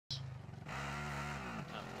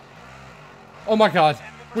Oh my god.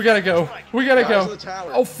 We gotta go. We gotta go.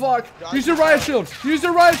 Oh fuck. Use your riot shield. Use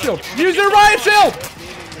your riot shield. Use your riot shield!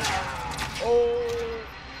 Oh.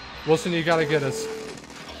 Wilson, you gotta get us.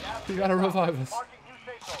 You gotta revive us.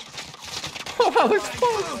 Oh, that looks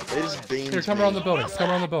fun. They just beamed Here, come me. around the building. Come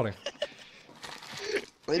around the building.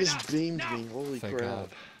 They just beamed me. Holy Thank crap. God.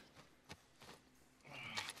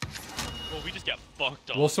 Well, we just got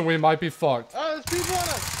fucked up. Wilson, we might be fucked. Oh, there's people on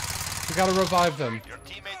us. We gotta revive them.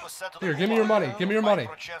 Here, give me your money. Give me your money.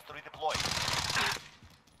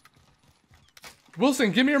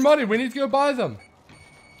 Wilson, give me your money. We need to go buy them.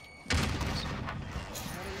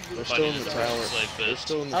 They're still in the tower. They're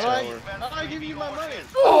still in the tower. How do I give you my money?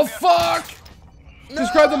 Oh fuck!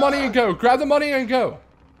 Just grab the money and go. Grab the money and go.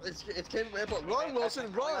 It's came from airport. Run,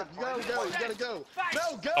 Wilson, run! You gotta go, you gotta go.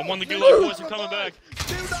 No, go! I'm on the Gulag boys, I'm coming back.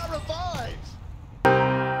 Do not revive!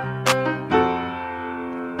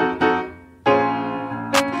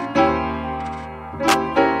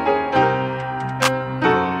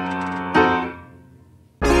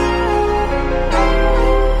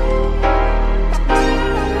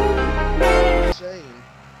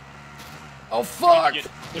 Oh fuck!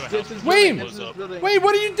 Wait, Wait,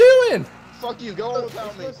 what are you doing? Fuck you, go on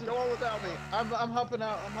without me. Go on without me. I'm hopping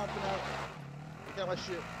out. I'm hopping out. I got my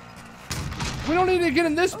shit. We don't need to get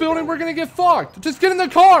in this building. We're gonna get fucked. Just get in the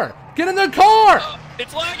car. Get in the car.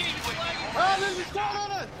 It's lagging. It's lagging. Oh, there's a squad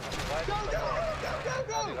on us!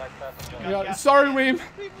 Go! Yeah, sorry, Weem.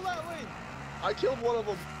 People that way! I killed one of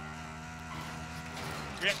them.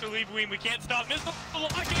 We have to leave, Weem. We can't stop missile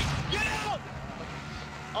locking. Get out!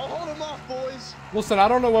 I'll hold them off, boys. Listen, I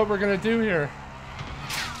don't know what we're gonna do here.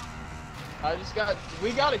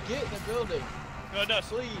 We gotta get in the building. No,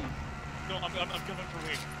 Please. No, I'm coming for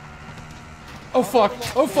Weem. Oh fuck!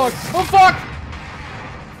 Oh fuck! Oh fuck!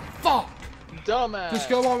 Fuck! Dumbass. Just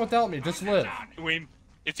go on without me. Just live. Weem,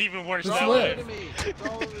 it's even worse Just that live. way. To me. It's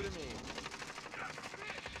all over to me.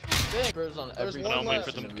 There's on There's every one I'm waiting left.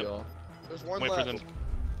 for them to come. There's one Wait for left. them.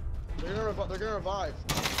 They're gonna revive.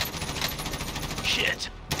 Shit!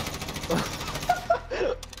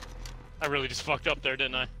 I really just fucked up there,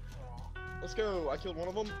 didn't I? Let's go. I killed one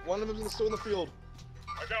of them. One of them's still in the field.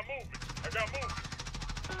 I got movement.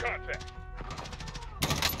 Contact.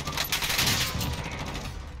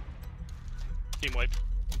 Team wipe.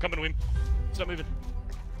 I'm coming, Weem. Stop moving.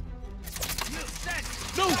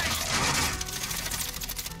 No!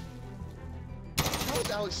 How is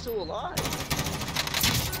Alex still alive?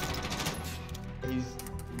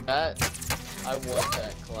 I want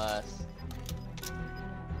that class.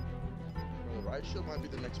 Well, the right shield might be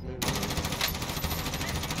the next move.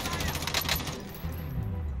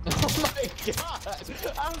 Oh my god!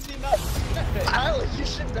 How is he not dead? Alex, you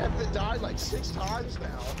should have died like 6 times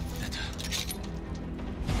now.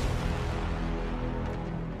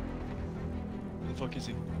 Where the fuck is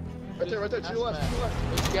he? Right there, to your left, to your left.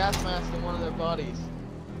 There's gas mask in one of their bodies.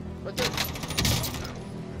 Right there.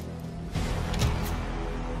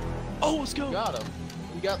 Oh, let's go! Got him.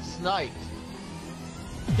 We got sniped.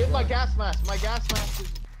 Get my gas mask. My gas mask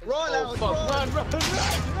is... Run, Alex, fuck. run! Run!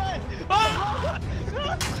 Ah!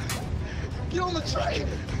 Get on the train!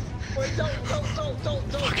 Wait, don't. It's going Don't,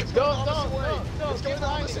 the opposite way. don't. It's going the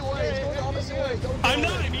opposite way. It's going the opposite way. Don't I'm do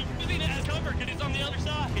not! it. I'm using it as cover because it's on the other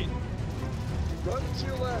side! Run to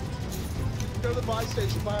your left. Go to the buy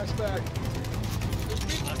station, buy us back. There's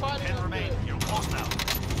people fighting up there. You're lost now.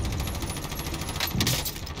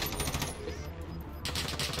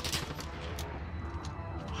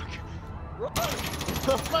 Run!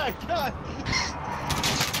 Oh my god!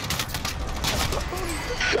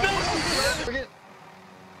 Forget.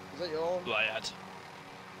 Is that y'all? Blyat.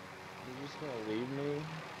 You're just gonna leave me?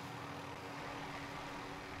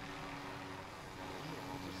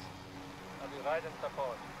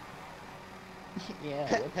 Yeah.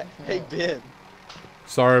 Hey, Ben.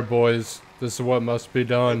 Sorry, boys. This is what must be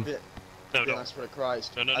done. Ben. No, Ben, no. I swear to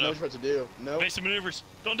Christ. No. I know what you're about to do. No. Basic maneuvers.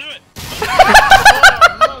 Don't do it!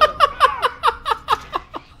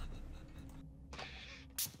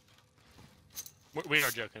 We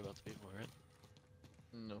are joking about the people, right?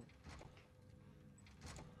 No.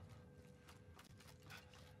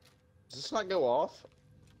 Does this not go off?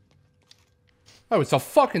 Oh, it's a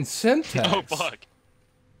fucking syntax. Oh, fuck.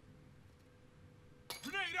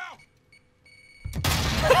 Grenade out.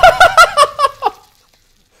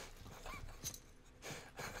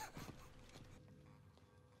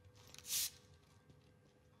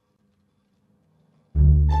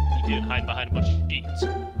 You didn't hide behind a bunch of sheets.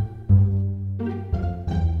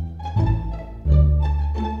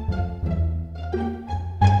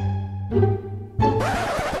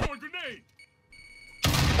 Grenade.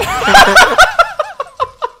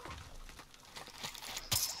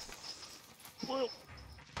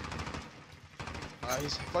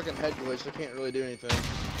 can't really do anything.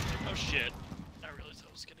 Oh shit. I realized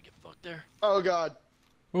I was gonna get fucked there. Oh god.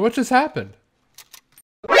 Well, what just happened?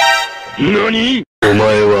 NANI?! お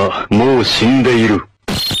前はもう死んでいる。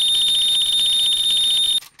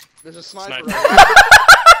 There's a sniper Sniper. right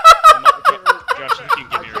Josh, you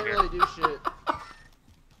can I give me can't your really do shit.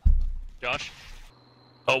 Josh?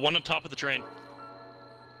 Oh, one on top of the train.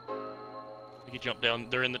 You can jump down.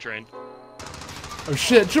 They're in the train. Oh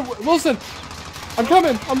shit, Wilson! I'm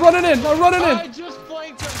coming! I'm running in! I'm running I in! just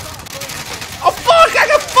flanked him. Stop flanking. Oh fuck! I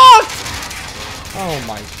got fucked! Oh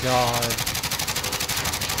my god.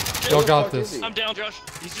 Y'all got fuck is this. he? I'm down, Josh.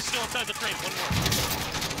 He's just still inside the train. One more.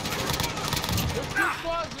 There's two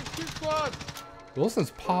squads. There's two squads.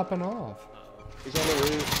 Wilson's popping off. He's on the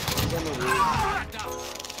roof. He's on the roof.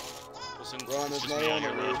 Listen, Run, it's there's just no me one on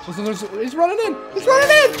your on the roof. left. Listen, he's running in! He's running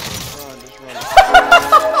in! Just run, just run.